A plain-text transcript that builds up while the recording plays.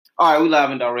All right, we live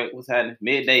and direct. What's happening?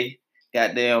 Midday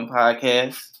goddamn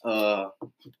podcast.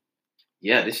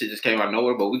 Yeah, this shit just came out of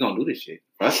nowhere, but we gonna do this shit.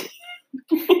 Trust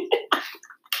it.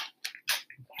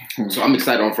 So I'm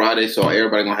excited on Friday, so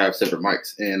everybody gonna have separate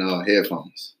mics and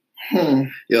headphones.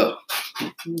 Yeah.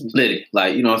 Literally,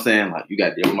 like, you know what I'm saying? Like, you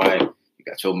got your mic, you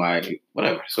got your mic,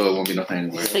 whatever. So it won't be no thing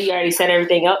anywhere. So you already set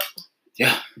everything up?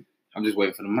 Yeah. I'm just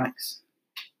waiting for the mics.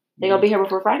 They gonna be here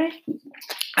before Friday?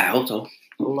 I hope so.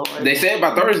 Lord. They said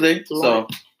by Thursday, so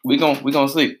we gonna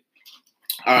see.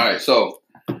 All right, so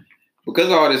because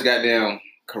of all this goddamn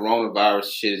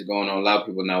coronavirus shit is going on, a lot of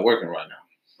people not working right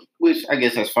now, which I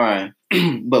guess that's fine.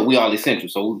 But we all essential,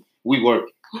 so we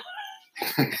work.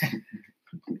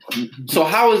 So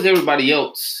how is everybody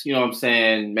else? You know what I'm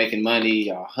saying? Making money,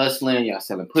 y'all hustling, y'all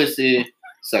selling pussy,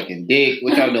 sucking dick.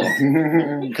 What y'all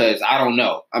doing? Because I don't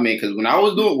know. I mean, because when I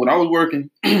was working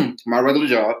my regular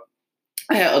job,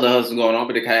 I had other hustles going on,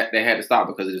 but they had to stop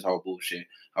because of this whole bullshit.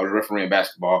 I was refereeing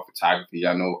basketball, photography.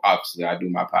 I know, obviously, I do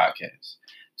my podcast.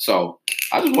 So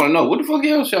I just want to know, what the fuck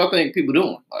else y'all think people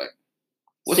doing? Like,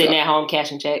 sitting at home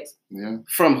cashing checks. Yeah.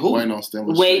 From who? Waiting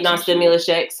on stimulus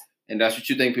checks. And that's what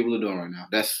you think people are doing right now.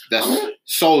 That's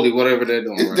solely whatever they're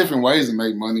doing. It's different ways to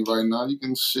make money right now. You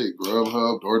can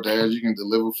Grubhub, DoorDash. You can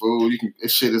deliver food.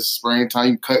 This shit is springtime.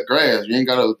 You can cut grass. You ain't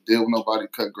gotta deal with nobody to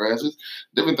cut grass. There's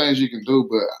different things you can do,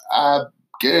 but I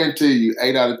guarantee you,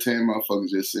 8 out of 10 motherfuckers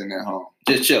just sitting at home,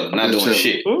 just chilling, not doing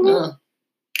shit. Mm-hmm. Yeah.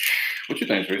 What you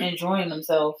think, Teresa? Enjoying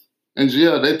themselves. And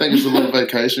yeah, they think it's a little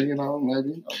vacation,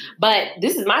 maybe. But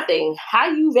this is my thing. How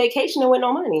you vacationing with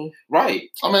no money?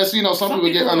 Right. I mean, so, some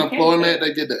people get unemployment,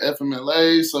 they get the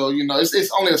FMLA, so,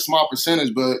 it's only a small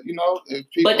percentage, but, if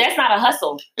people... But that's not a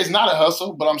hustle. It's not a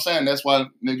hustle, but I'm saying that's why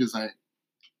niggas ain't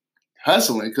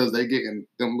hustling, because they getting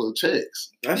them little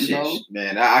checks. That shit,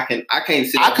 man, I can't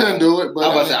sit. I couldn't do it, but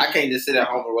I can't just sit at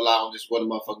home and rely on just what the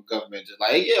motherfucking government just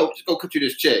like, hey, yeah, just go cut you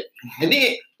this check. And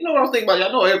then, you know what I was thinking about?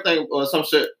 Y'all know everything or some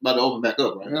shit about to open back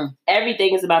up, right? Yeah.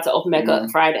 Everything is about to open back up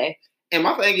Friday. And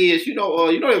my thing is, they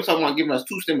were talking about giving us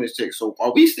 2 stimulus checks. So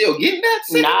are we still getting that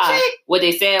check? What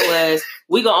they said was,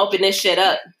 we gonna open this shit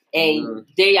up, and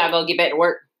there y'all go get back to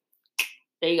work.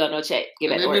 There you go, no check. Get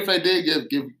back to work. If they did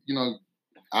give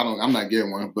I'm not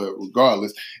getting one, but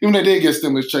regardless, even if they did get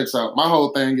stimulus checks out, my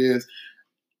whole thing is,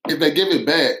 if they give it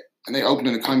back and they open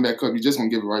it and come back up, you just gonna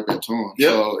give it right back to them. Yep.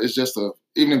 So it's just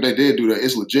even if they did do that,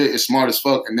 it's legit, it's smart as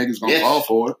fuck, and niggas gonna fall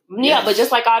for it. Yeah, but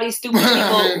just like all these stupid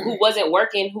people who wasn't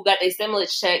working, who got their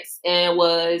stimulus checks and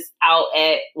was out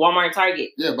at Walmart and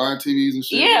Target. Yeah, buying TVs and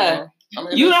shit. Yeah.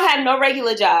 You don't have no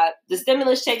regular job. The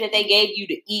stimulus check that they gave you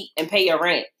to eat and pay your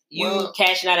rent.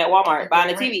 Cashing out at Walmart,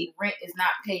 buying a TV. Rent is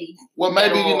not paid. Well,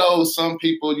 maybe, some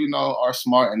people, are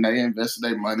smart and they invested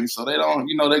their money. So they don't,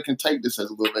 they can take this as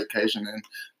a little vacation and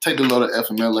take a little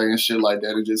FMLA and shit like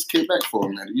that and just kick back for a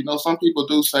minute. Some people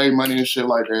do save money and shit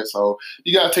like that. So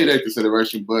you got to take that into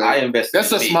consideration. But I invested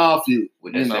that's a small few.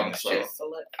 With that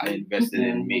I invested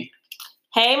in me.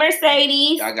 Hey,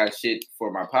 Mercedes. I got shit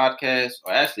for my podcast.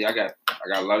 Or actually, I got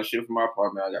a lot of shit for my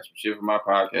apartment. I got some shit for my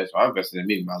podcast. So I invested in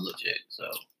me, my little check. So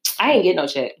I ain't get no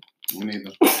check. Me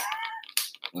neither.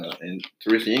 Well, and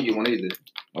Teresa, you ain't get one either.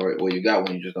 Or you got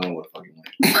one, you just don't know what the fuck you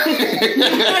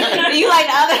want. You like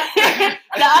the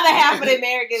other half of the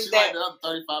Americans that like the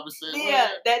other 35%. Yeah,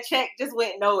 that check just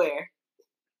went nowhere.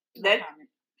 That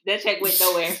check went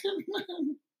nowhere.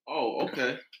 Oh,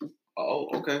 okay.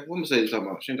 What Mercedes talking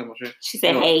about? She ain't talking about shit. She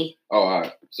said, "Hey." Oh, all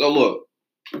right. So look,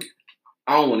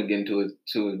 I don't want to get into his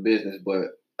business, but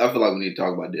I feel like we need to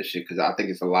talk about this shit because I think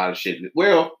it's a lot of shit.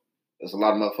 Well, there's a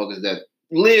lot of motherfuckers that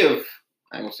live.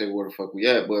 I ain't gonna say where the fuck we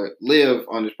at, but live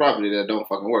on this property that don't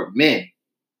fucking work. Men,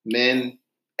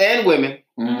 and women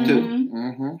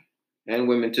too, and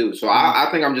women too. So I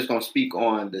think I'm just gonna speak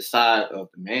on the side of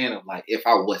the man of like if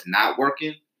I was not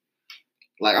working,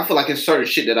 like I feel like it's certain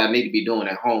shit that I need to be doing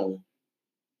at home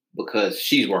because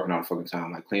she's working all the fucking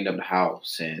time, like cleaning up the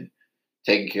house and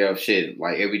taking care of shit,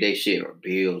 like everyday shit or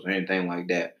bills or anything like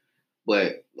that.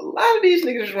 But a lot of these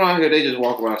niggas around here, they just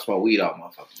walk around and smoke weed all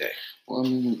motherfucking day. Well, I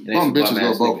mean, bum bitches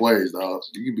go both ways, dog.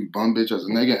 You can be bum bitch as a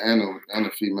nigga and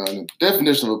a female. And the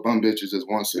definition of a bum bitch is just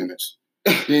one sentence.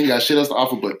 You ain't got shit else to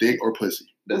offer but dick or pussy.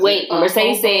 Wait,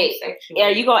 Mercedes said,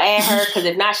 are you going to add her? Because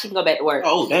if not, she can go back to work.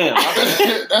 Oh, damn.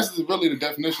 That's really the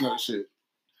definition of the shit.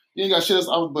 You ain't got shit else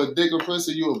to offer but dick or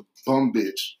pussy, you a bum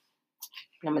bitch.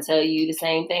 I'm going to tell you the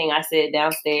same thing. I said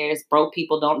downstairs, broke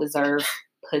people don't deserve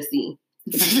pussy.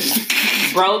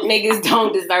 Broke niggas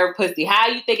don't deserve pussy. How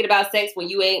are you thinking about sex when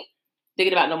you ain't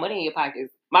thinking about no money in your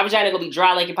pockets? My vagina gonna be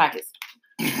dry like your pockets.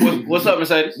 What's up,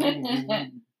 Mercedes?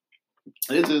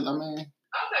 It's just, I mean... Okay,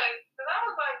 because I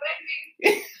was like,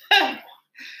 baby...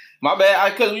 My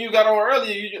bad. Because when you got on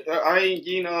earlier, I ain't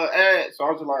getting an ad, so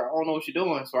I was just like, I don't know what you're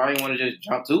doing, so I didn't want to just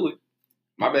jump to it.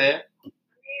 My bad.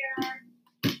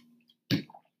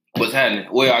 What's happening?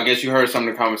 Well, I guess you heard some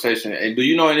of the conversation. And do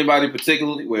you know anybody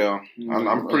particularly? Well,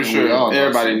 I'm pretty sure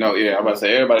everybody know. Yeah, I'm about to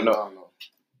say everybody know. I'm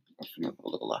a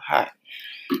little hot.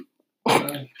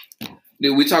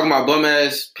 Dude, we talking about bum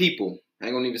ass people. I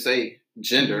ain't gonna even say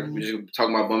gender. We just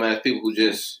talking about bum ass people who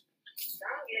just.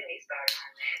 Don't get me started on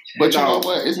that. But you know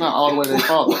what? It's not all the way their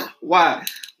fault though. Why?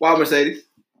 Why Mercedes?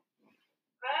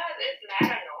 Because it's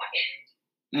not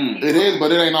annoying. It is,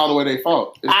 but it ain't all the way their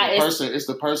fault. It's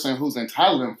the person who's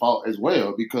entitled in fault as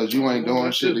well because you ain't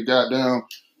doing shit to goddamn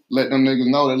let them niggas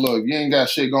know that look, you ain't got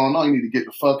shit going on, you need to get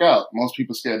the fuck out. Most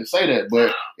people scared to say that,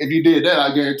 but if you did that,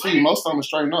 I guarantee you most of them would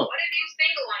straighten up. What if you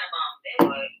single on a bum? Then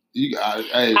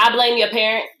what? I blame your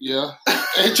parent. Yeah.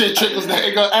 It trickles down.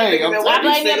 It go, hey, I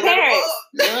blame your parents.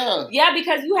 Yeah. Yeah,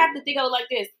 because you have to think of it like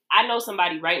this. I know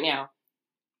somebody right now,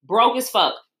 broke as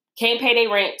fuck, can't pay their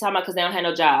rent, talking about because they don't have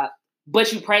no job,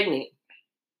 but you pregnant.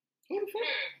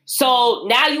 So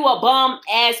now you a bum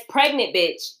ass pregnant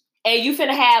bitch, and you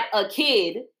finna have a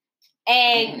kid,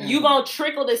 and you gonna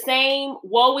trickle the same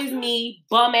woe is me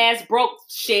bum ass broke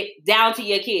shit down to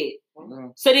your kid.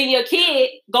 So then your kid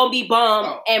gonna be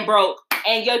bum and broke,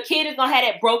 and your kid is gonna have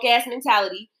that broke ass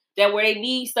mentality that where they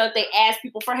need stuff, they ask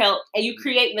people for help, and you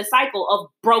creating a cycle of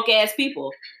broke ass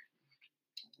people.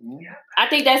 I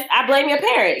think I blame your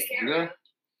parents. Yeah. Don't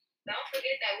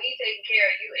forget that we taking care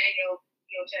of you and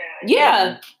your child.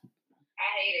 Yeah. I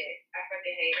hate it. I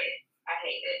fucking hate it. I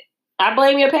hate it. I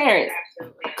blame your parents.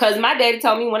 Absolutely. Because my daddy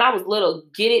told me when I was little,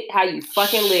 get it how you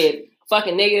fucking live. Fuck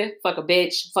a nigga, fuck a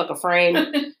bitch, fuck a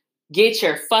frame. Get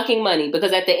your fucking money.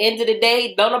 Because at the end of the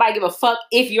day, don't nobody give a fuck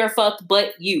if you're fucked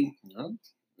but you. Yeah,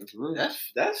 that's real.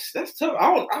 That's tough.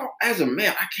 I don't, as a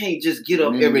man, I can't just get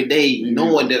up every day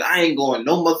knowing that I ain't going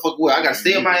no motherfucking way. I gotta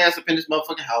stay my ass up in this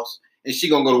motherfucking house and she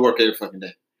gonna go to work every fucking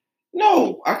day.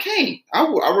 No, I can't. I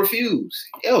refuse.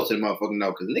 Hell to the motherfucking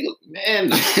no, because nigga,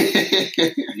 man,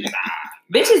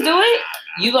 Bitches do it.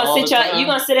 You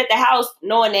gonna sit at the house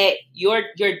knowing that your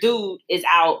dude is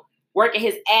out working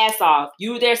his ass off.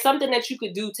 There's something that you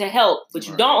could do to help, but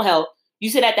you don't help. You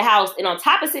sit at the house, and on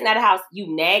top of sitting at the house, you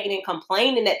nagging and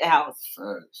complaining at the house.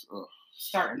 Facts.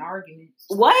 Starting arguments.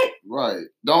 What? Right.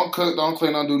 Don't cook, don't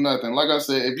clean, don't do nothing. Like I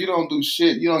said, if you don't do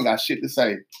shit, you don't got shit to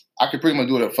say. I can pretty much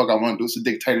do whatever the fuck I want to do. It's a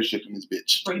dictatorship in this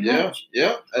bitch. Yeah.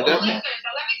 So let me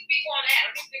speak on that.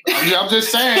 I'm just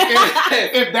saying,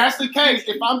 if that's the case,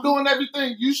 if I'm doing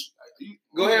everything, you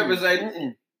go ahead,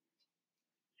 Mercedes.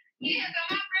 Yeah, so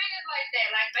my friend is like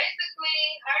that. Like, basically,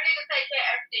 her nigga take care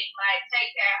of everything. Like, take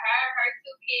care of her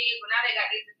 2 kids. Well, now they got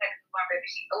these Texas my baby.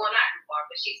 Not too far,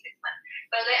 but she's 6 months.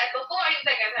 So before he was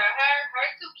taking care of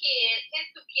her 2 kids, his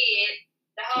 2 kids,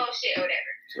 the whole shit or whatever.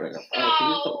 So,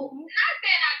 not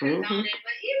saying I condone it,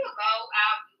 but he would go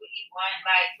out, do what he want,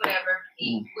 like, whatever.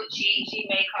 He would cheat, she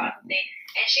may cause a thing.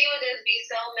 And she would just be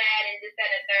so mad and this, that,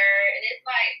 and third. And it's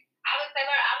like, I would tell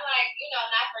her, I'm like,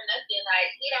 not for nothing. Like,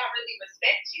 he don't really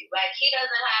respect you. Like, he doesn't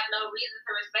have no reason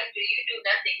to respect you. You do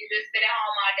nothing. You just sit at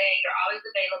home all day. You're always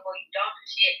available. You don't do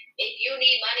shit. If you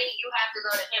need money, you have to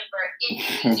go to him for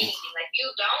anything. Like,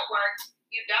 you don't work.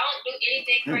 You don't do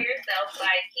anything for yourself.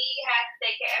 Like, he has to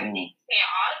take care of everything. He's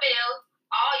paying all the bills,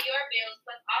 all your bills,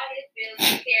 plus all his bills.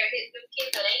 Take care of his 2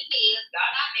 kids that ain't his.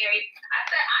 Y'all not married. I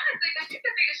said, honestly, that you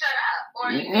can figure shut up.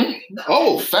 Or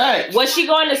oh, fact. Was she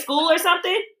going to school or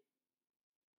something?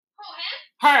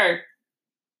 Her.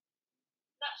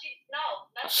 No.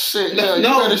 Shit, yeah, you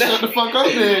better shut the fuck up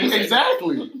then.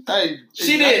 Exactly. Hey,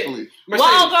 she did.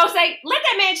 Well, go say, let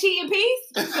that man cheat in peace.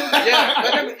 She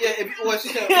said, if you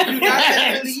not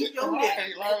that leave your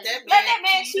nigga, let that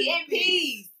man cheat in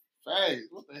peace. Hey,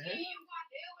 what the hell?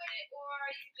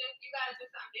 You gotta do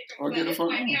something different. Or get the fuck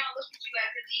out. He don't look at you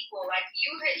as his equal. Like, you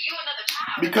another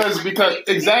child. Because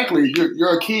exactly,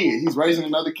 you're a kid. He's raising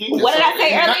another kid. What did I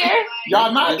say earlier?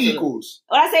 Y'all not equals.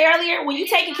 What I say earlier? When you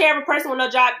taking care of a person with no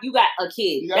job, you got a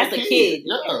kid. That's a kid.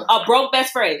 Yeah. A broke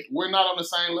best friend. We're not on the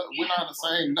same level. We're not on the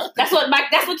same nothing. That's what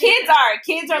kids are.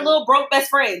 Kids are little broke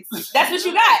best friends. That's what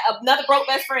you got. Another broke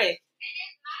best friend. And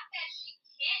it's not that she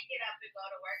can't get up and go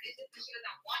to work. It's just that she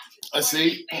doesn't want to. I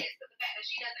see. It's the fact that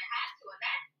she doesn't have to. And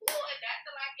that's cool if that's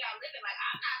the life y'all living. Like,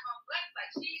 I'm not gonna flex.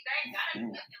 Like, they ain't gotta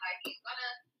do nothing. Like, he's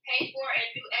gonna pay for it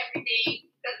and do everything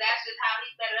because that's just how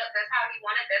he set it up. That's how he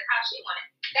wanted. That's how she wanted.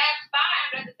 That's fine.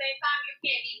 But at the same time, you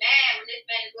can't be mad when this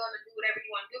man is willing to do whatever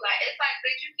you want to do. Like, it's like,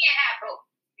 but you can't have both.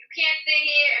 You can't sit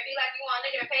here and be like, you want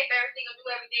a nigga to pay for everything and do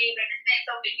everything, but at the same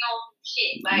time, you don't do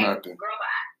shit. Like, nothing. Girl,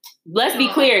 bye. Let's be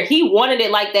clear. He wanted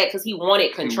it like that because he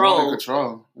wanted control. He wanted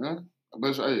control. Yeah.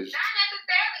 best age. Not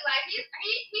necessarily. Like he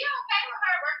okay with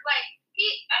her work. Like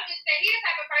I'm just saying he's the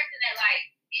type of person that like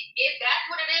if that's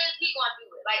what it is, he gonna do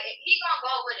it. Like he gonna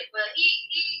go with it. But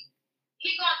he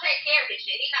gonna take care of this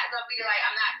shit. He's not gonna be like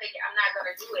I'm not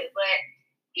gonna do it. But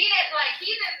he always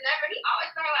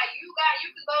felt like you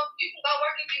can go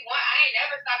work if you want. I ain't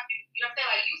never stopped you. You know what I'm saying?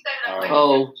 Like you set it up like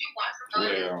you want some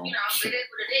money. You know, it is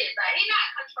what it is. Like he's not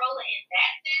controlling in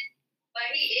that sense.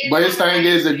 But his thing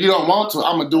is, if you don't want to,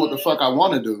 I'm gonna do what the fuck I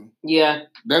want to do. Yeah,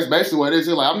 that's basically what it is.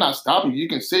 He's like, I'm not stopping you. You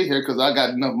can sit here because I got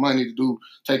enough money to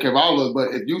take care of all of it.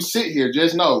 But if you sit here,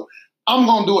 just know I'm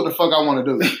gonna do what the fuck I want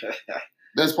to do.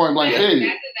 That's point blank. Period.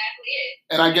 That's exactly it.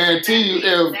 And I guarantee you,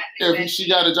 if she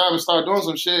got a job and start doing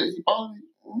some shit, he probably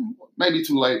maybe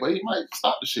too late, but he might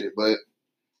stop the shit. But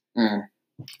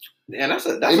yeah, that's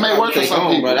it may work for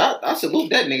some people. But I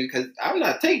salute that nigga because I'm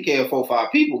not taking care of 4 or 5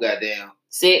 people. Goddamn.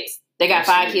 6. They got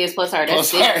 5 kids plus her. That's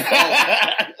 6.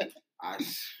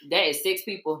 That is 6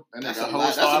 people. And that's a whole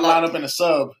star line up in the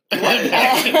sub.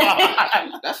 That's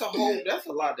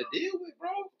a lot to deal with, bro.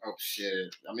 Oh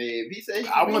shit. I mean, if he said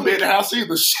I wouldn't be at the house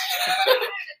either.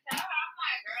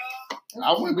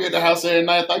 I wouldn't be at the house every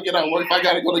night if I get out of work. If I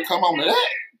gotta go to come home to that.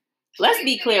 Let's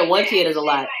be clear, 1 kid is a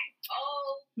lot.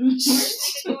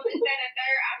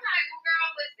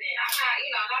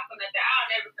 I'll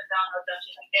never condone no dumb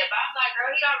shit like that. But I'm like,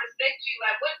 girl, he don't respect you.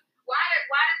 Like, what? Why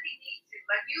does he need to?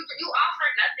 Like, you offer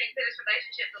nothing to this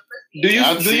relationship but pussy. Do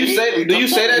you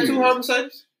say that to her,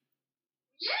 Mercedes?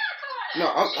 Yeah,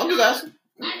 no, I'm just asking.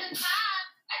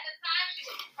 At the time, she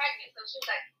was pregnant, so she was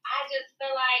like, I just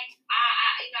feel like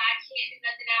I can't do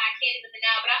nothing now. I can't do nothing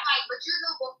now. But I'm like, but you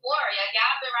knew before. Like,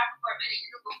 y'all been rapping for a minute. You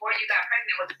knew before you got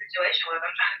pregnant what the situation was.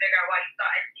 I'm trying to figure out why you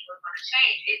thought everything was going to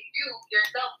change if you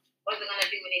yourself wasn't gonna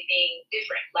do anything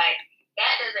different. Like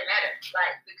that doesn't matter.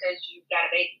 Like because you got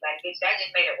a baby. Like bitch, that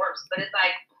just made it worse. But it's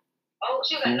like, oh,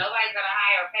 she was like, nobody's gonna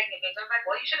hire a pregnant bitch. I was like,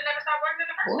 well, you should have never stopped working in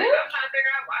the first place. I'm trying to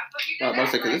figure out why. So you did that.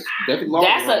 It's definitely long.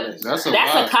 That's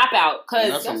a cop out.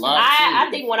 Because I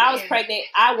think when I was pregnant,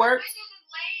 I worked.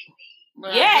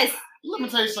 Man, yes. Let me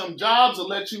tell you something. Jobs will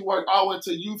let you work all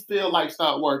until you feel like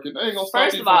stop working. They ain't gonna stop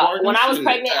First you of all, from working. when I was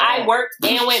pregnant, I worked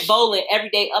and went bowling every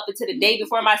day up until the day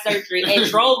before my surgery and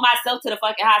drove myself to the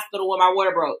fucking hospital when my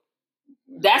water broke.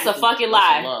 That's a fucking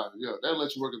lie. That's a lie. Yeah, they'll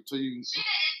let you work until you bust.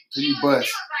 She was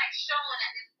like showing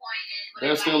at this point, and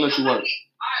they'll still let you work.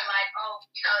 Are like, oh,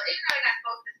 even though they're not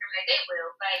supposed to discriminate, they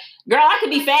will. Like, girl, I could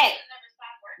be fat.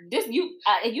 You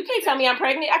can't tell me I'm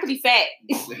pregnant. I could be fat.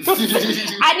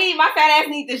 I need my fat ass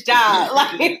need this job.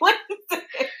 Like, what?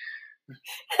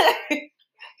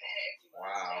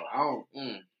 Wow. I don't.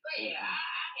 But yeah, I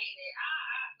hate it.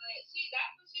 But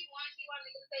that's what she wants. She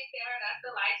wanted to take care of. That's the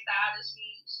lifestyle that she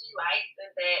likes, and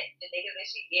that the niggas that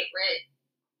she get with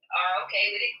are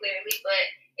okay with it clearly. But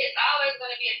it's always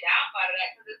going to be a downfall to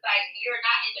that because it's like you're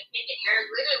not independent. You're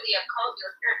literally a coach.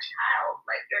 You're a child.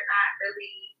 Like you're not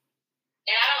really.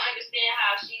 And I don't understand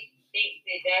how she thinks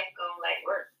that that's gonna like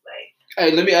work. Like, hey,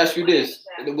 let me ask you this: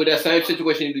 with that same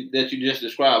situation that you just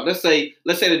described, let's say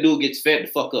the dude gets fed the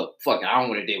fuck up. Fuck it, I don't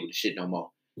want to deal with this shit no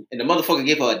more. And the motherfucker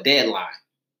give her a deadline.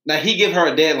 Now he give her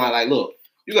a deadline, like, look,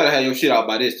 you gotta have your shit out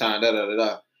by this time. Da da da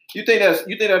da. You think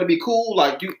that'd be cool?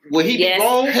 Like, will he be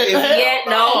wrong? Yeah,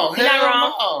 no, he's not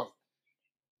wrong. No.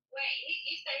 Wait,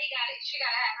 he said she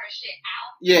gotta have her shit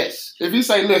out. Yes. If you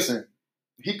say, listen,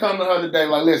 he come to her today,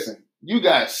 like, listen. You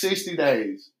got 60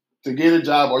 days to get a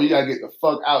job or you got to get the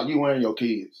fuck out, you and your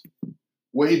kids.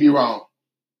 Will he be wrong?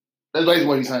 That's basically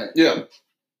what he's saying. Yeah.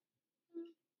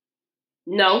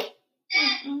 No. I'm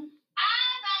going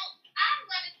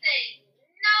to say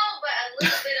no, but a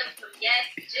little bit of some yes,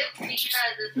 just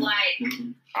because it's like,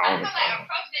 I feel like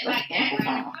approaching it like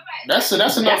that. That's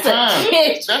enough time.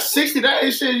 That's 60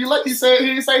 days. Shit, you lucky he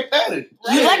didn't say 30.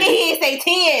 You lucky he didn't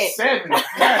say 10. 7.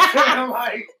 I'm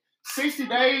like, 60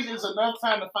 days is enough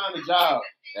time to find a job.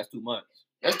 That's 2 months.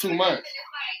 That's 2 months.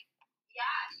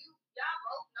 Y'all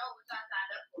both know what y'all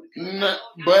signed up for. No,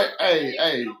 but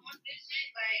hey.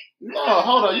 No,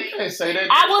 hold on. You can't say that.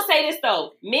 I will say this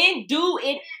though. Men do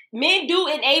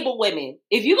enable women.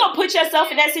 If you gonna put yourself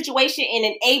in that situation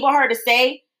and enable her to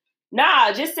say,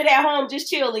 nah, just sit at home, just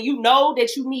chill, and you know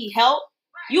that you need help,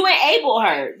 you enable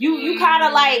her. You kind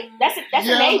of like that's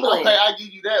enabling. Okay, I give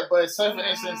you that. But say for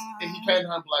instance, if he came to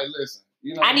her and be like, listen,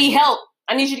 you know, I need help.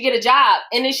 I need you to get a job,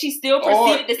 and then she still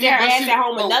proceeded to sit her ass at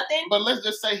home with nothing. But let's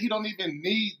just say he don't even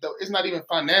need it's not even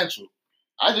financial.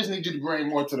 I just need you to bring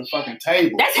more to the fucking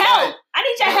table. That's help. I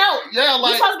need your help. Yeah,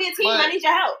 like we're supposed to be a team. I need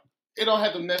your help. It don't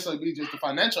have to necessarily be just the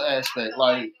financial aspect.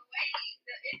 Like, if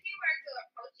you were to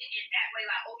approach it in that way,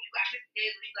 like, oh, you got 50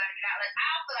 days when you gotta get out. Like, I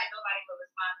don't feel like nobody will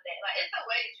respond to that. Like, it's a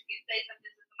way that you can say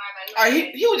something to somebody.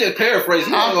 Like, he was just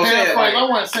paraphrasing. I I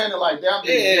wasn't saying it like that. I'm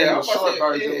just Yeah, giving I'm a short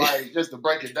about to say, version, yeah. like just to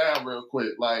break it down real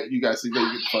quick. Like you guys see where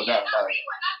you get the fuck out. No, Like, he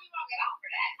would not be wrong at all for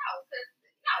that.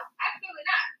 No, absolutely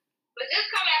not. But just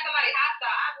coming at somebody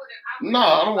hostile, I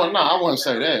wouldn't. I wouldn't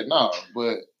say that. No,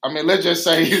 but I mean, let's just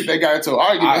say they got into an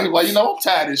argument. He was like, I'm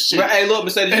tired of this shit. But hey, look,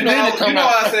 Mercedes, you And know, then it come out.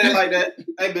 how I said it like that.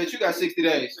 Hey, bitch, you got 60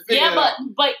 days. Yeah,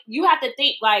 but you have to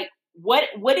think like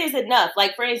what is enough?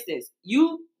 Like for instance,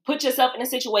 you put yourself in a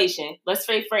situation. Let's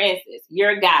say for instance,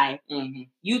 you're a guy. Mm-hmm.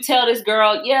 You tell this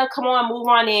girl, yeah, come on, move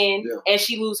on in, and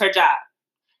she lose her job.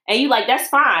 And you like, that's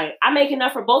fine. I make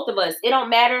enough for both of us. It don't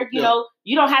matter, you know,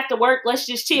 you don't have to work, let's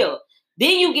just chill.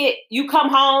 Then you come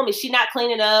home and she not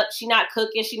cleaning up, she not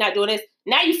cooking, she not doing this.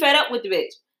 Now you fed up with the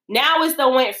bitch. Now it's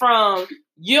went from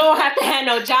you don't have to have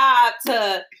no job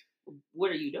to what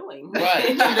are you doing?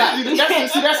 Right.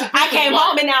 That's the I came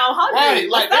home and now I'm hungry. Right.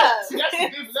 Like that's the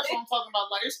difference. That's what I'm talking about.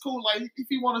 Like it's cool. Like if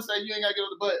you want to say you ain't gotta get on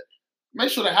the butt, make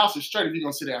sure the house is straight if you're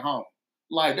gonna sit at home.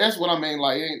 Like that's what I mean.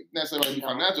 Like it ain't necessarily be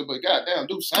financial, but goddamn,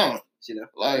 do something. See that?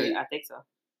 Like I think so.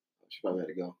 She probably had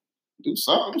to go. do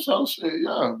something. So shit,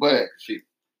 yeah. But She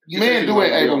men do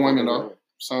enable women though.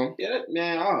 So yeah,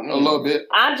 man, I don't know. a little bit.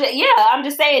 I'm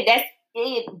just saying that's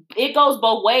it. It goes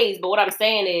both ways. But what I'm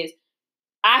saying is,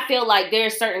 I feel like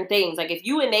there's certain things like if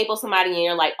you enable somebody and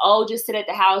you're like, oh, just sit at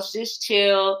the house, just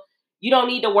chill. You don't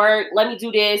need to work. Let me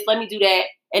do this. Let me do that.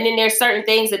 And then there's certain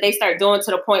things that they start doing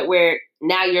to the point where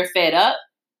now you're fed up.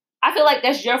 I feel like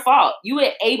that's your fault. You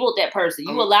enabled that person.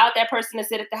 You allowed that person to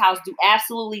sit at the house, do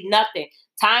absolutely nothing.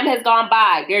 Time has gone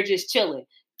by. They're just chilling.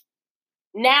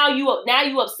 Now you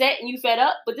upset and you fed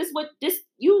up. But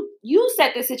you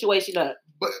set this situation up.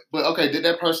 But okay, did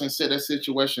that person set that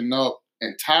situation up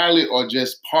entirely or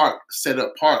just set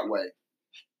up part way?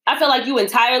 I feel like you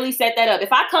entirely set that up.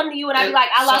 If I come to you and I be like,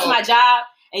 I lost my job,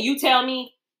 and you tell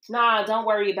me, nah, don't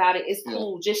worry about it. It's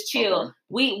cool. Just chill. Okay.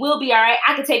 We'll be all right.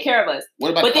 I can take care of us.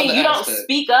 But then you don't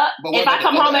speak up. If I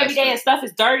come home every day and stuff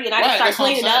is dirty and I just start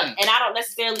cleaning up and I don't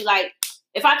necessarily like,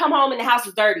 if I come home and the house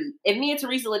is dirty, if me and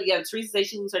Teresa live together, Teresa says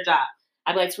she lose her job,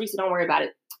 I'd be like, Teresa, don't worry about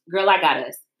it. Girl, I got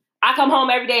us. I come home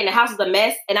every day and the house is a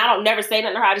mess and I don't never say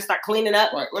nothing to her. I just start cleaning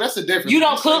up. Right. Well, that's the difference. You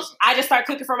don't cook. I just start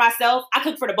cooking for myself. I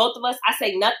cook for the both of us. I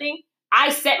say nothing. I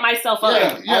set myself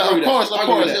up. Yeah, of course.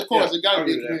 It got to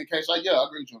be communication. Like, I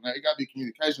agree with you on that. It got to be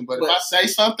communication. But if I say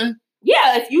something.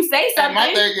 Yeah, if you say something.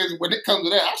 My thing is, when it comes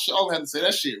to that, I should only have to say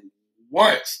that shit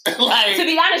once. Like, to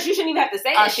be honest, you shouldn't even have to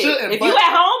say that shit. If you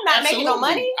at home not making no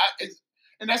money.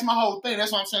 And that's my whole thing.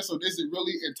 That's what I'm saying. So is it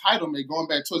really entitlement? Going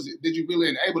back towards it, did you really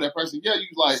enable that person? Yeah, you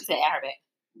like. She said at her back.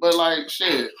 But like,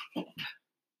 shit.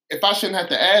 If I shouldn't have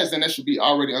to ask, then that should be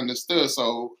already understood.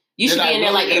 So. You should be in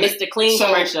there like a Mr. Clean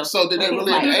commercial. So did they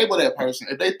really enable that person?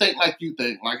 If they think like you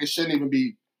think, like it shouldn't even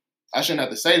be, I shouldn't have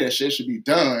to say that shit, it should be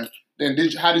done, then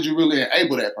how did you really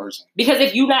enable that person? Because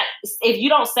if you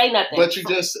don't say nothing. But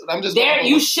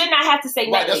you should not have to say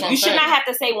nothing. You should not have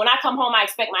to say, when I come home, I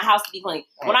expect my house to be clean.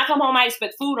 Right. When I come home, I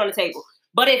expect food on the table.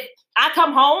 But if I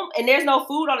come home and there's no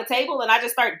food on the table and I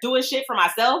just start doing shit for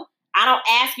myself, I don't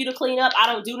ask you to clean up, I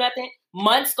don't do nothing.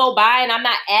 Months go by and I'm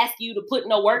not asking you to put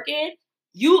no work in.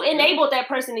 You enabled that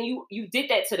person and you did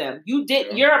that to them.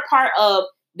 You're a part of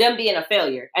them being a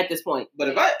failure at this point. But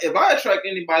if I attract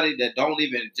anybody that don't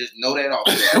even just know that off,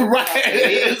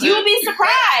 right? You'd be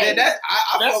surprised.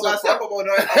 I feel myself on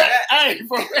that. Hey,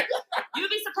 for real. You'd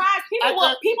be surprised.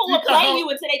 People will play you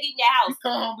until they get in your house. You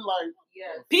come home and be like,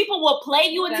 yeah. People will play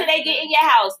you until they get in your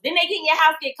house. Then they get in your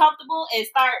house, get comfortable, and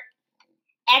start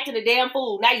acting a damn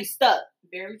fool. Now you stuck.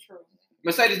 Very true.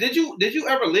 Mercedes, did you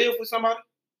ever live with somebody?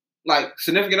 Like,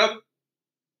 significant other?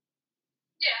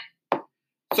 Yeah.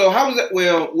 So how was that?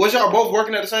 Well, was y'all both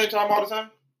working at the same time all the time?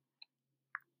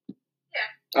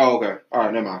 Yeah. Oh, okay. All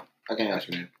right, never mind. I can't ask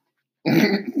you then. Yeah,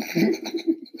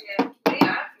 we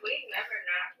never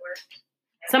not worked.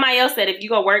 Somebody else said if you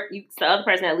go work, the other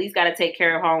person at least got to take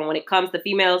care of home. When it comes to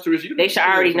females, they should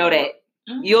already know that.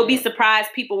 Mm-hmm. You'll be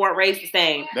surprised people weren't raised the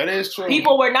same. That is true.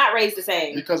 People were not raised the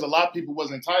same. Because a lot of people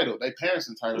was entitled. Their parents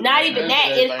entitled. Not even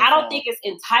that. I don't think it's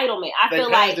entitlement. I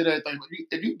feel like did everything.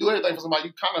 If you do everything for somebody,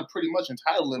 you kind of pretty much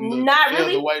entitled them to not feel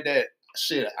really the way that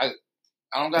shit. I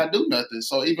don't gotta do nothing.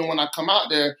 So even when I come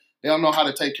out there, they don't know how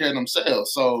to take care of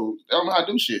themselves. So they don't know how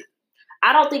to do shit.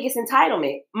 I don't think it's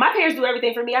entitlement. My parents do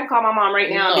everything for me. I can call my mom right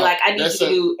now and be like, I need you to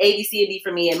do A, B, C, and D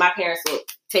for me, and my parents will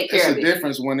take care of it. It's a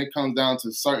difference when it comes down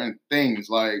to certain things.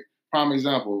 Like, prime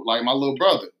example, like my little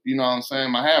brother. You know what I'm saying?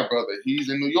 My half brother.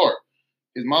 He's in New York.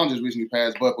 His mom just recently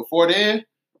passed. But before then,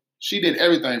 she did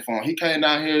everything for him. He came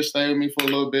down here, stayed with me for a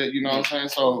little bit. You know what I'm saying?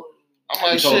 So I'm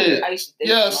like, shit.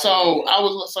 Yeah, so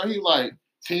he like,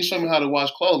 can you show me how to wash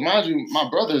clothes? Mind you, my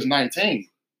brother is 19.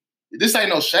 This ain't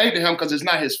no shade to him because it's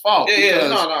not his fault. No, it's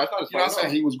not his fault. You know what I'm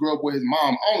saying? He was grew up with his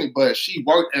mom only, but she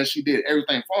worked and she did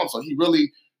everything for him. So he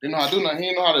really didn't know how to do nothing. He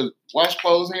didn't know how to wash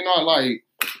clothes. He didn't know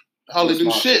how to do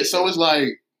shit. So it's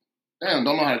like, damn,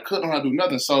 don't know how to cook, don't know how to do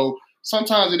nothing. So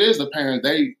sometimes it is the parents.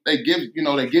 They give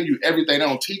you everything. They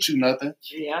don't teach you nothing.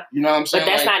 Yeah. You know what I'm saying?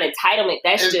 But that's not entitlement.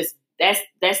 That's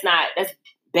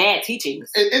bad teaching.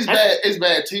 It's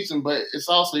bad teaching, but it's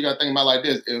also, you got to think about it like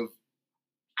this. If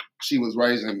she was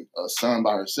raising a son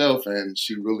by herself and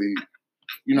she really,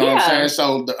 you know what I'm saying?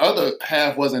 So the other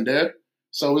half wasn't there.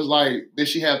 So it's like, did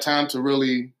she have time to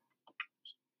really...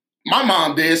 My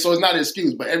mom did, so it's not an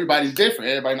excuse, but everybody's different.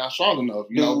 Everybody not strong enough.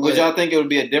 Would y'all think it would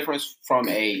be a difference from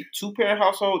a 2-parent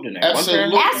household than a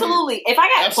 1-parent? Absolutely. If I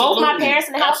got both my parents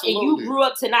in the house and you grew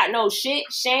up to not know shit,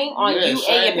 shame on you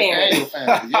and your parents. And your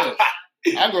family,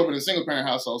 yes. I grew up in a single-parent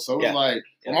household, so it was like,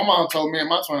 when my mom told me and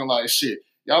my twin, like, shit,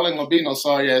 y'all ain't gonna be no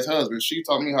sorry-ass husband. She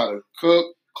taught me how to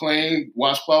cook, clean,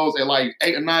 wash clothes at like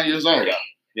 8 or 9 years old.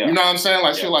 Yeah. You know what I'm saying?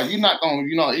 Like, she like, you're not gonna,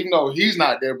 even though he's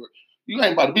not there, but you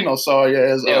ain't about to be no sorry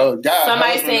ass guy.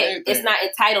 Somebody said it's not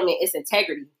entitlement, it's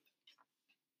integrity.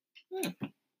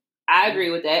 I agree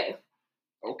with that.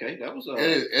 Okay, that was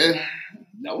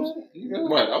that was a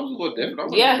little different. I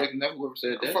wasn't expecting that whoever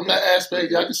said that. From that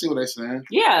aspect, I can see what they're saying.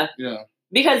 Yeah.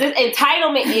 Because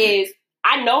entitlement is,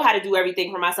 I know how to do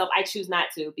everything for myself. I choose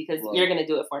not to because you're going to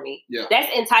do it for me. Yeah. That's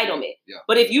entitlement. Yeah.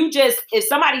 But if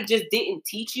somebody just didn't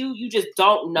teach you, you just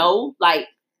don't know, like,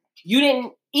 you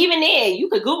didn't, even then, you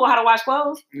could Google how to wash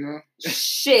clothes. Yeah.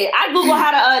 Shit, I Google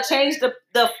how to change the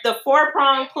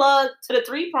 4-prong plug to the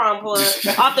 3-prong plug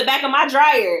off the back of my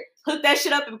dryer. Hooked that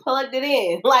shit up and plugged it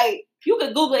in. Like, you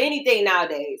could Google anything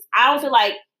nowadays. I don't feel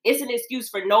like it's an excuse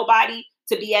for nobody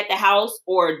to be at the house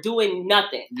or doing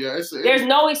nothing. Yeah, there's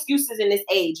no excuses in this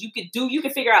age. You can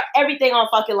figure out everything on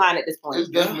fucking line at this point. It's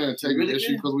definitely an integrity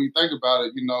issue because when you think about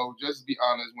it, just to be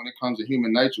honest, when it comes to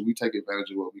human nature, we take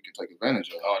advantage of what we can take advantage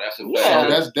of. Oh, that's a So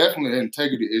that's definitely an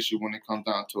integrity issue when it comes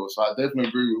down to it. So I definitely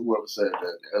agree with whoever said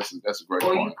that. That's a great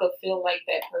point. Or you could feel like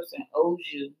that person owes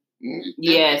you.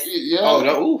 Yes. Yeah.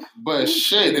 Oh, but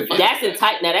shit. That's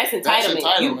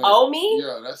entitlement. You owe me?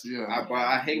 Yeah, that's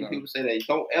I hate when people say that.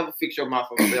 Don't ever fix your mouth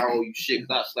and say I owe you shit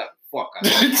because I slap the fuck out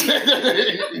of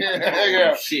you.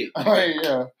 Yeah. Shit.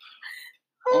 Yeah.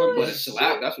 That's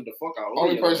what the fuck I owe.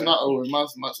 Only person I owe is my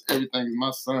everything is my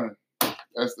son.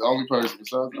 That's the only person.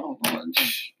 Besides, I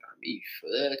be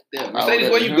fucked up.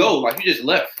 Mercedes, where you go? Like you just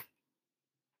left.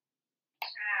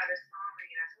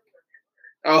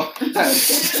 Oh, my bad. So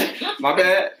wait, let me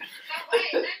ask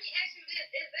you this: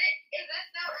 Is it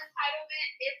still entitlement?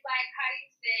 It's like how you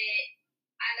said,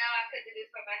 I know I could do this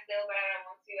for myself, but I don't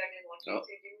want to. I just want you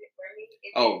to do it for me.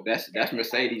 That's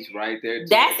Mercedes right there.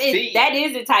 That's it. That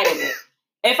is entitlement.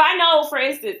 If I know, for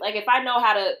instance, like if I know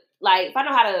how to, I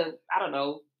don't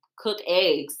know, cook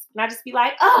eggs, and I just be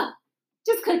like,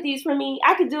 just cook these for me.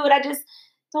 I could do it. I just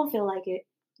don't feel like it.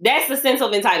 That's the sense of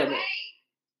entitlement.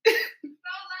 Right.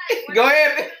 Go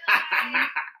ahead.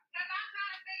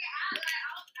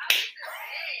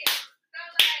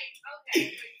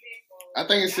 I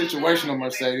think it's situational,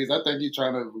 Mercedes. I think you're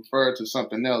trying to refer to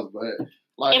something else, but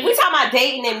like if we talking about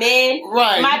dating and men,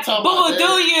 right? My boo,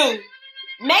 do you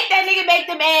make that nigga make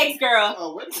them eggs, girl?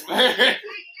 Oh, wait a minute.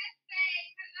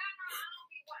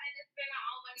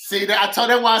 See, I told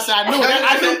that why I said I knew that.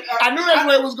 I knew that's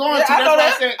where it was going to. I know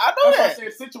that's that. I know that. I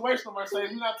said situational,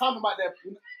 Mercedes. We're not talking about that.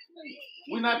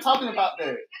 We're not talking about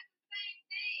that.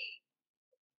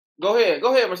 Go ahead,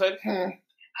 Mercedes. Okay, so yeah,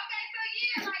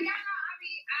 like y'all know,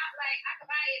 I could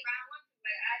buy it, but I don't want to.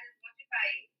 Like, I just want you to buy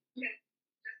it, just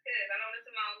because I don't want to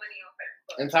spend my own money on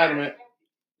first. Entitlement.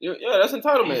 Yeah, that's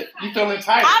entitlement. You feel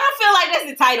entitled? I don't feel like that's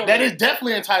entitlement. That is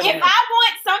definitely entitlement. If I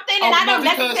want something and I don't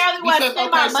necessarily want to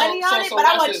spend my money on it, but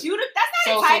I want you to, that's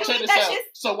not entitlement. That's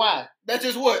just. So why? That's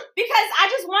just what? Because I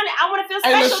just want it. I want to feel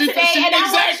special today, and I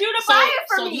want you to buy it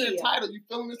for me. So you're entitled. You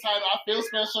feeling entitled. I feel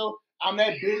special. I'm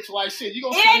that bitch. Like shit. You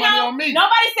gonna spend money on me?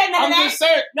 Nobody said none of that. I'm just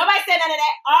saying. Nobody said none of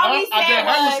that. All we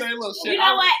said was, you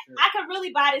know what? I could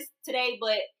really buy this today,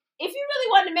 but if you really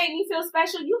wanted to make me feel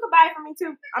special, you could buy it for me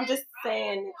too. I'm just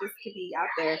saying it just could be out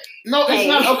there. No, it's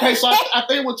not. Okay, so I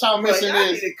think what y'all missing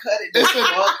is cut it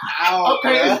out.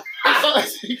 Okay.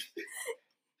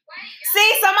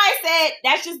 See, somebody said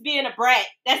that's just being a brat.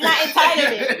 That's not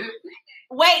entitlement.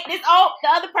 Wait, the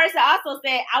other person also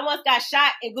said, I once got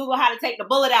shot and Google how to take the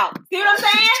bullet out. See what I'm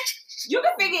saying? You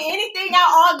can figure anything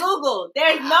out on Google.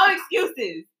 There's no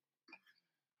excuses.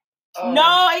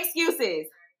 No excuses.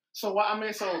 So what I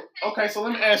mean, so okay, so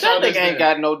let me ask y'all That this. nigga ain't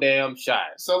got no damn shot.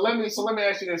 So let me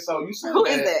ask you this. So you said Who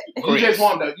is that? you just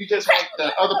want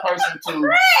the other person to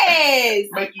Chris!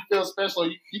 make you feel special.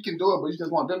 You can do it, but you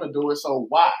just want them to do it. So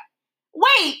why?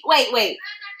 Wait. Chris,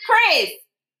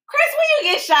 when you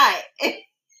get shot?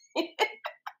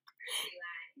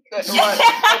 Okay,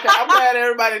 I'm glad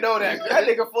everybody know that. That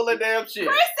nigga full of damn shit.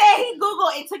 Chris said he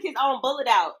Googled and took his own bullet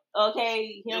out.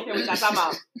 Okay, he don't care what y'all talking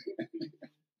about.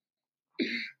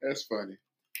 That's funny.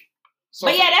 So,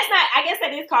 But yeah, that's not. I guess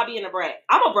that is called being a brat.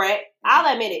 I'm a brat. I'll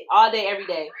admit it. All day, every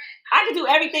day. I can do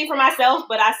everything for myself,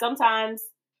 but I sometimes.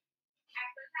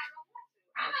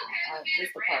 This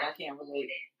the part I can't relate.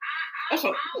 That's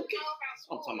what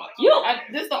I'm talking about.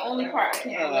 This is the only part I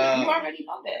can't relate. You already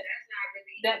know that.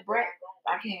 That brat,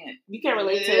 I can't. You can't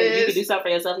relate to you can do something for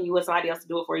yourself and you want somebody else to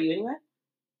do it for you anyway.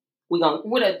 We gonna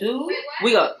With a dude?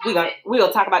 we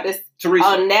gonna talk about this Teresa.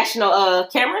 on national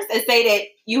cameras and say that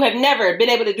you have never been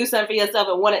able to do something for yourself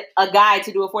and wanted a guy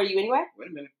to do it for you anyway. Wait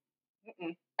a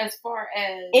minute. As far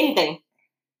as Anything.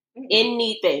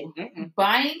 Anything.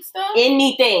 buying stuff?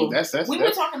 Anything. that's We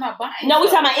were talking about buying No, we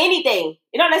stuff. talking about anything.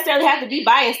 It don't necessarily have to be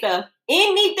buying stuff.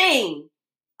 Anything.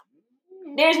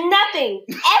 There's nothing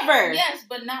ever. Yes,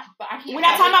 but not. I can't. We're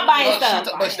not talking about buying stuff.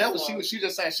 But that was she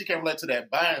just saying she can't relate to that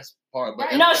buying part.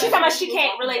 But No, she's talking about she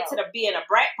can't relate to the being a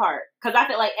brat part. Because I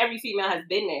feel like every female has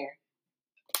been there.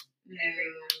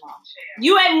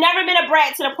 You have never been a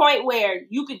brat to the point where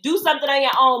you could do something on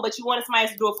your own, but you wanted somebody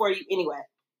else to do it for you anyway.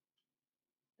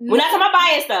 We're not talking about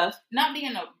buying stuff. Not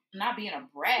being a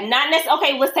brat. Not necessarily.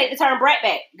 Okay, let's take the term brat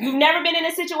back. You've never been in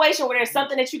a situation where there's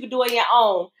something that you could do on your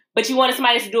own, but you wanted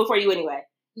somebody else to do it for you anyway.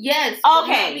 Yes. But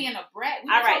Okay. Not being a brat. We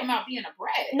were All right. talking about being a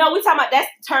brat. No, we talking about that's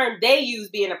the term they use,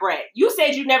 being a brat. You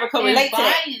said you never could And relate to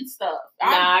that. buying stuff.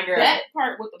 Nah, girl. That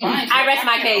part with the buying. I stuff, rest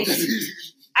my can't- case.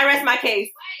 I rest my case.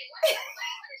 What is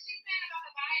she saying about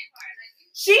the buying part?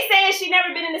 Like, She said she never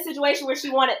been in a situation where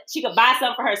she could buy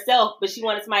something for herself, but she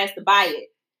wanted somebody else to buy it.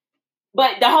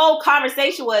 But the whole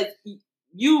conversation was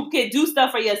you could do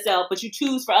stuff for yourself, but you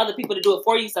choose for other people to do it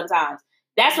for you sometimes.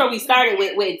 That's where we started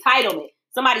with entitlement.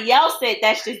 Somebody else said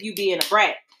that's just you being a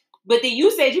brat. But then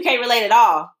you said you can't relate at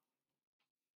all.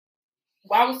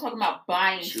 Well, I was talking about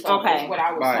buying stuff. Okay. Is what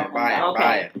I was talking about.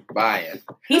 Okay. Buying.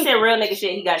 He said real nigga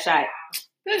shit, he got shot.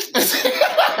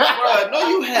 Bro, no,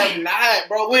 you have not,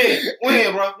 bro. When,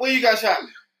 bro? When you got shot?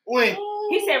 When?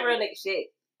 He said real nigga shit.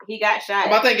 He got shot.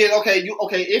 My thing is,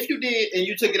 if you did and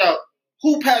you took it out,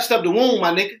 who patched up the wound,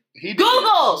 my nigga? He did.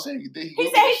 Google. He said he did.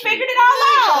 He said he figured it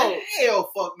all out.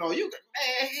 Hell, fuck no.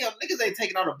 Niggas ain't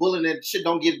taking out a bullet and shit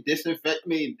don't get infected.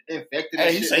 Hey, And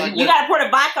he shit said like he You that. gotta pour the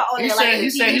vodka on He there said like he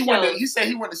in said TV he went shows.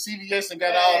 to went to CVS and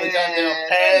got all the goddamn Man,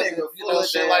 pads, that nigga and, full of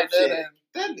shit damn like that, shit.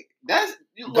 and That's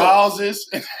you look, gauzes.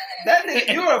 that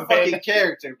nigga, you're a fucking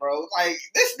character, bro. Like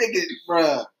this nigga,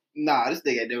 bruh. Nah, this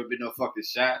nigga ain't never been no fucking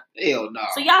shot. Hell no.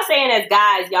 So y'all saying as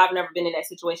guys, y'all have never been in that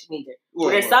situation either.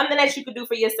 Where there's What? something that you could do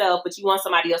for yourself, but you want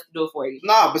somebody else to do it for you.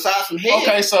 Nah, besides some head.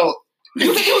 Okay, so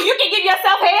You can give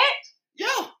yourself head? Yo,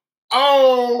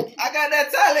 oh, I got that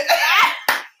talent.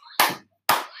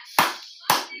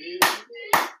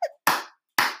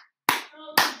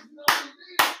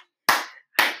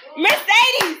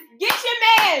 Mercedes, get your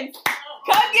man.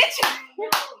 Come get your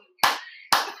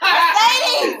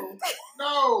Mercedes.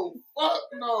 no, fuck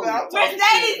no. Man, I'm talking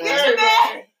Mercedes, shit, get man. your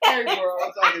man. Hey, bro.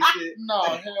 I'm talking shit. No,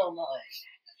 hell no.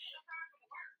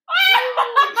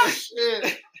 Shit,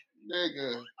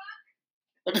 nigga.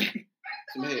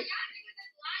 Some head.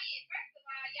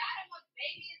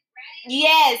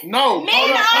 Yes. No. Men hold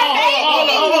on, are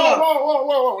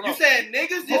hold on. You said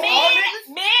niggas? Just all Men, niggas?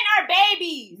 men are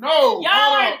babies. No. Y'all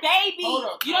hold are on. babies. Hold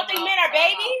up, You don't time think out, men are time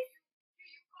babies?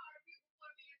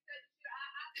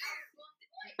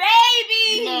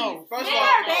 Babies. No. First Men of all,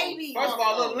 are no. babies. First of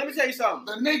all, look, let me tell you something.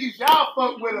 The niggas y'all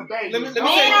fuck with a baby. Let me No, tell you-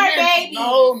 Men are babies.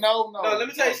 No. No, let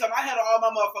me tell you something. I handle all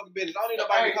my motherfucking business. I don't need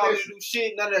nobody Hey, to call me to listen. do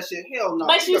shit, none of that shit. Hell no.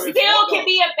 But you better still fuck can up.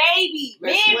 be a baby.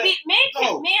 Men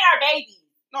No. are babies.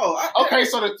 No, Okay,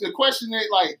 so the question is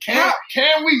like, can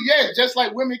we? Yes, just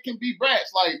like women can be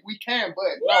brats, like we can, but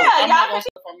no, Yeah, I'm not y'all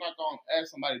gonna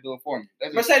ask somebody to do it for me.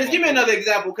 That's just Mercedes, what give me I'm gonna another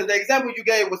example, because the example you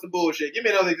gave was some bullshit. Give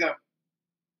me another example.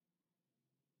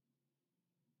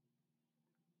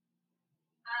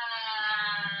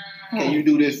 Can you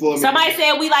do this for me? Somebody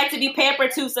said we like to be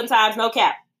pampered too sometimes, no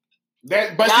cap. do.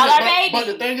 But Y'all are but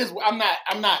the babies. thing is, I'm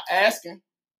not asking.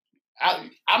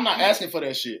 I'm not asking for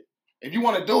that shit. If you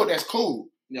want to do it, that's cool.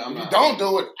 Yeah, If you don't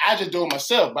do it, I just do it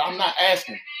myself. But I'm not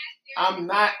asking. I'm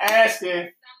not asking. Somebody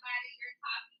you're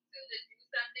talking to do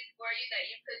something for you that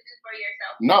you couldn't do for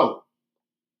yourself. No.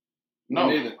 Me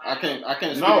neither. I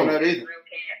can't speak No. on that either. Real cat.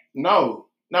 No.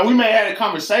 Now, we may have a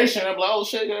conversation. I'm like, oh,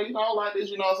 shit, girl, you know, I don't like this,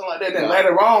 you know, something like that. Then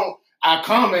later on, I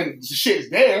come and shit's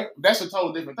there. That's a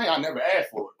totally different thing. I never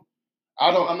asked for it.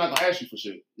 I'm not going to ask you for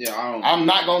shit. Yeah, I'm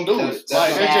not going to do it.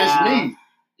 That's just me.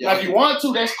 Yeah. Like, if you want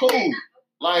to, that's cool.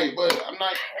 Like, but I'm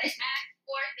not. I ask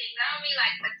for things. I don't mean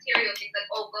like material things, like,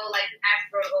 oh, go, like, ask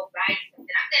for, oh, buy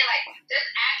something. I'm saying, like, just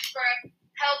ask for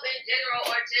help in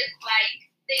general or just,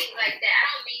 like, things like that. I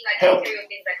don't mean, like, help. Material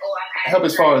things, like, oh, I'm asking help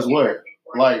as far as what?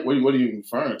 Like, what are you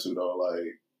referring to, though?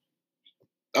 Like,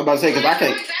 I'm about to say, because I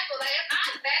can't. For example, like, if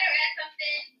I'm better at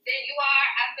something than you are,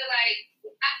 I feel like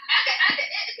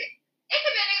it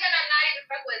could be a nigga that I'm not even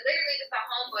fucking with, literally just a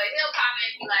homeboy. He'll call me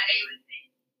and be like, hey,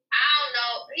 listen, I don't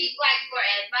know. He's like for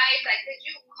advice, like, could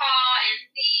you call and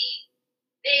see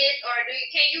this, or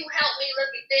can you help me look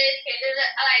at this?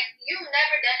 Like, you've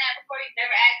never done that before. You've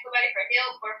never asked somebody for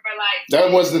help or for like.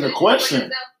 That wasn't a question.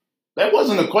 That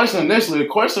wasn't a question initially. The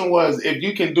question was, if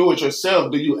you can do it yourself,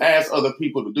 do you ask other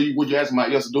people to do you? Would you ask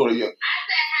somebody else to do it? Or you? I said,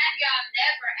 have y'all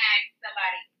never asked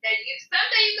somebody that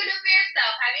something you can do for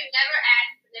yourself? Have you never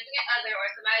asked a significant other or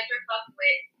somebody you're fucking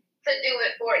with to do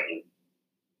it for you?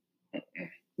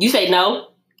 You say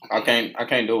no. I can't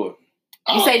do it.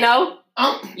 You say no.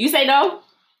 You say no.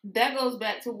 That goes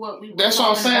back to what we. That's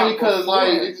what I'm saying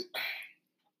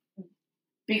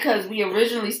because we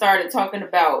originally started talking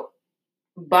about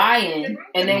buying,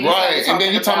 and then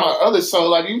you're talking about others. So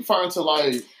like you referring to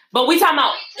like. But we talking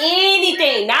about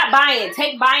anything, not buying.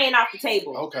 Take buying off the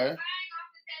table. Okay.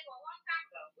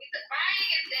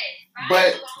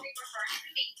 But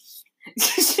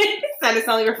said it's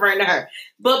only referring to her.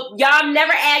 But y'all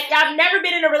never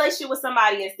been in a relationship with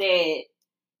somebody and said,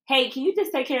 hey, can you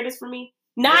just take care of this for me?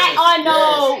 Yes.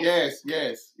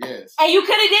 And you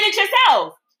could have did it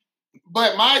yourself.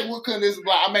 But my would is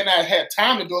like I may not have had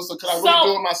time to do it, so could I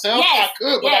really do it myself? Yes, I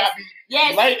could, but I'd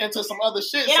be late into some other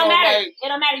shit. It don't matter. Like, it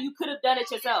don't matter. You could have done it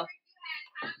yourself.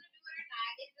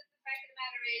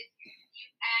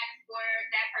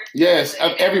 Yes,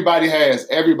 everybody has.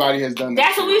 Everybody has done that.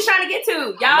 That's what we was trying to get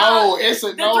to. Y'all,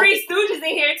 the Three Stooges in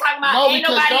here talking about ain't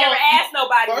nobody ever asked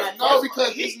nobody. No,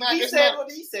 because it's not. He said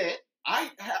what he said. I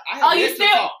have yet to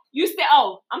talk.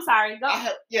 Oh, I'm sorry. Go.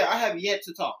 I have yet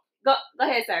to talk. Go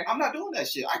ahead, sir. I'm not doing that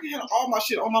shit. I can handle all my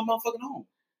shit on my motherfucking own.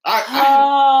 I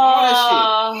all that shit. You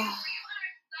are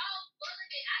so full of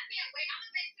it. I can't wait. I'm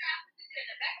gonna make sure I put this shit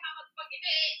in the back of my motherfucking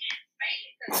head and say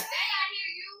it. Because the day I hear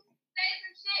you say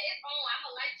some shit, it's on. I'm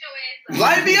gonna light your ass up.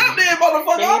 Light me up there,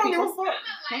 motherfucker. I don't give a fuck. I'm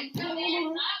gonna light your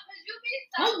ass up because you be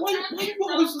so why you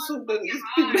always so good? These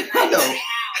people I know.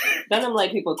 None of them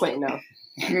like people quitting though.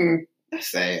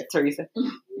 That's sad. Teresa.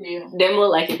 Yeah. Them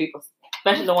look like people.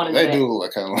 Especially the one in the back. They do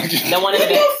look kind of like it. The one in the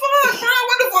back.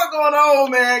 What the fuck going on,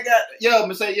 man?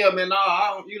 Man,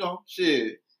 I don't,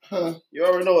 shit. You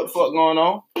already know what the fuck going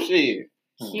on. Shit.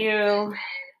 Q.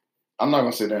 I'm not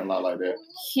gonna sit there and lie like that.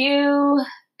 Q.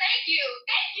 Thank you.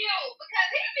 Because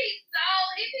he be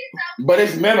so. But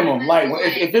it's minimum. Like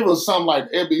if it was something like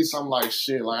it'd be something like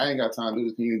shit. Like I ain't got time to do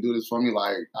this. Can you do this for me?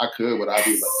 Like I could, but I'd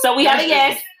be like. So we have a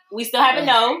yes. We still have a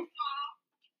no.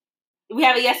 We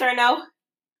have a yes or a no.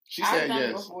 She said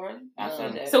yes. Before. I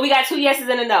said that. So we got 2 yeses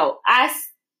and a no. Hey,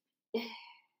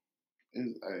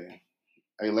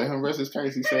 let him rest his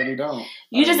case. He said he don't.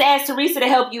 You just asked Teresa to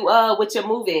help you with your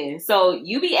move-in. So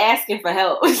you be asking for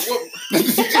help. What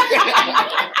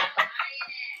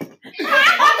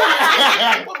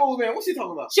move-in? What's he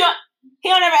talking about? Sure. He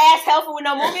don't ever ask help for with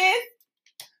no move-in?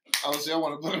 Oh, see, I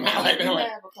want to put him out like that. Have a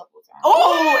couple times.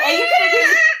 Oh, and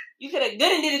you could have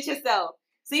good and did it yourself.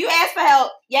 So you asked for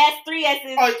help. Yes, 3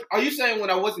 yeses. Are you saying when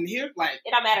I wasn't here, like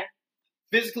it don't matter.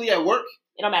 Physically at work?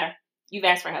 It don't matter. You've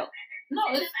asked for help. No,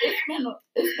 it's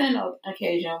been an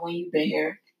occasion when you've been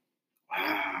here.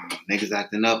 Wow, niggas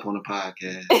acting up on the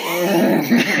podcast. Nah,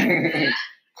 you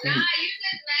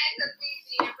just mad because we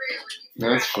being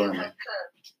real. That's funny.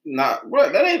 Nah,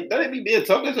 bro, that ain't me being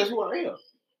tough. That's just who I am.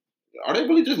 Are they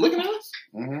really just looking at us?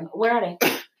 Mm-hmm. Where are they?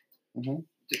 Mm-hmm.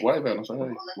 Wait, I'm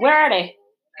sorry. Where are they?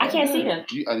 I can't see them.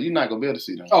 You're not gonna be able to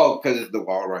see them. Oh, because it's the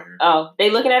wall right here. Oh, they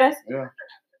looking at us? Yeah.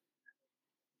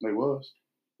 They was.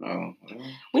 Oh.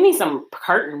 We need some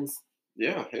curtains.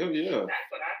 Yeah, hell yeah. That's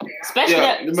what I said. Especially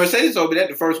that. Mercedes told me that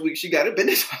the first week she got it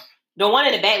business. The one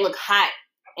in the back look hot,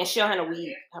 and she don't have a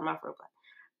weed. Her mouth real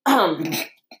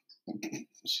black.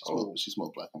 She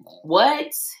smoked black and white.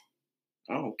 What?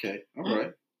 Oh, okay. All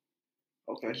right.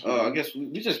 Okay. I guess we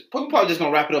probably just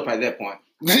gonna wrap it up at that point.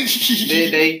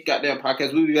 they got their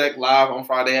podcast. We'll be back live on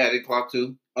Friday at 8:00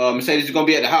 too. Mercedes is gonna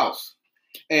be at the house,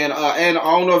 and I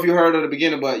don't know if you heard at the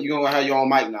beginning, but you're gonna have your own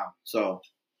mic now, so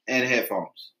and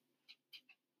headphones.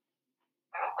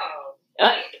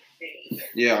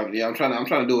 Yeah. I'm trying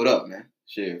to do it up, man.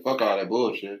 Shit, fuck all that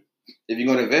bullshit. If you're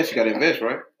gonna invest, you gotta invest,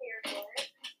 right?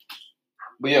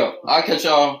 But yeah, I'll catch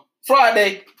y'all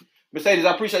Friday. Mercedes,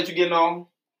 I appreciate you getting on,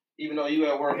 even though you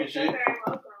at work and shit. You're very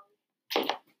welcome.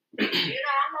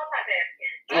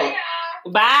 I'm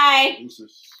multitasking. Bye.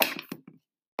 Deuces.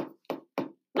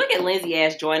 Look at Lindsay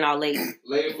ass join all late.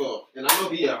 Late for, and I know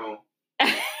he at home.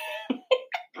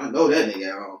 I know that nigga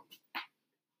at home.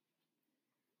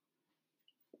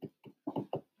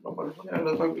 Nobody fucking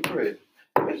looks like the crazy.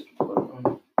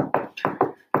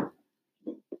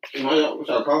 What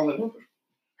y'all calling it?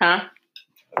 Huh?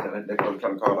 They're probably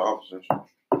trying to call the officers.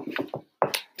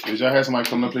 Did y'all have somebody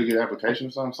come up here to get an application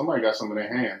or something? Somebody got something in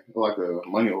their hand, like a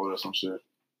money order or some shit.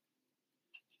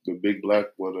 The big black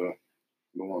with the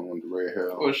one with the red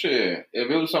hair. Well, shit. If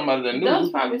it was somebody that knew, That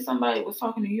was probably somebody that was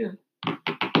talking to you.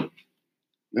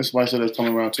 This somebody said that's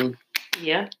coming around too.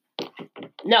 Yeah.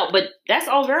 No, but that's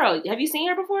old girl. Have you seen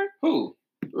her before? who?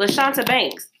 LaShanta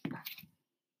Banks.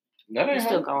 That She's ain't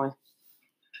still her. going.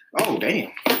 Oh,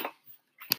 damn.